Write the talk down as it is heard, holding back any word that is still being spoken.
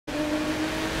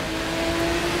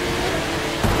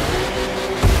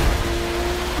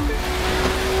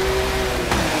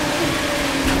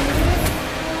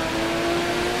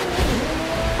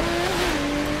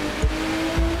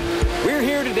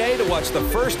watch the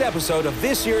first episode of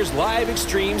this year's live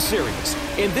Extreme series.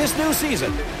 In this new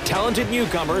season, talented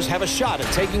newcomers have a shot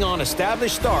at taking on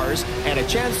established stars and a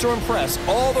chance to impress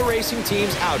all the racing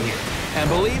teams out here. And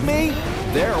believe me,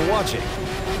 they're watching.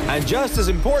 And just as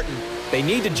important, they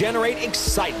need to generate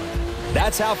excitement.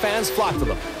 That's how fans flock to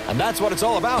them. And that's what it's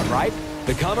all about, right?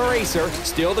 Become a racer,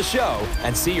 steal the show,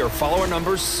 and see your follower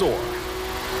numbers soar.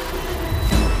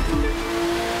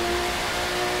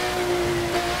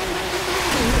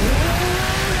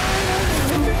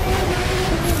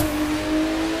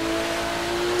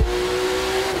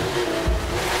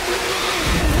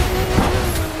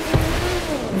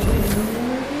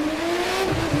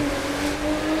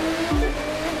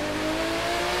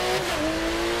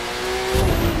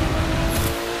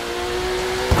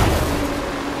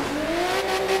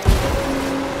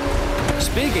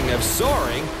 Speaking of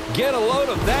soaring, get a load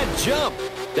of that jump.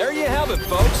 There you have it,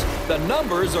 folks. The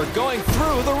numbers are going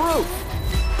through the roof.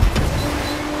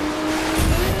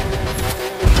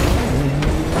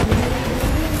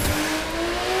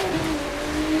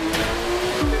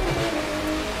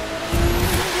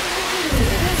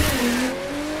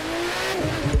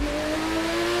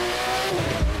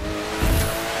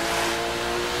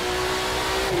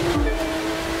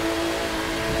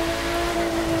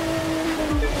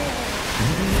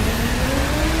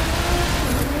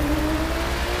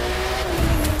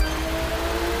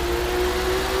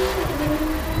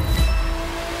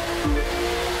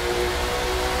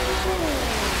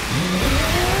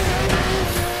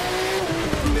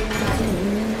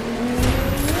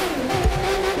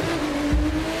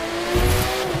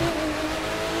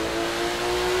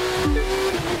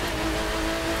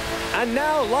 And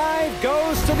now live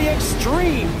goes to the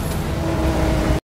Extreme.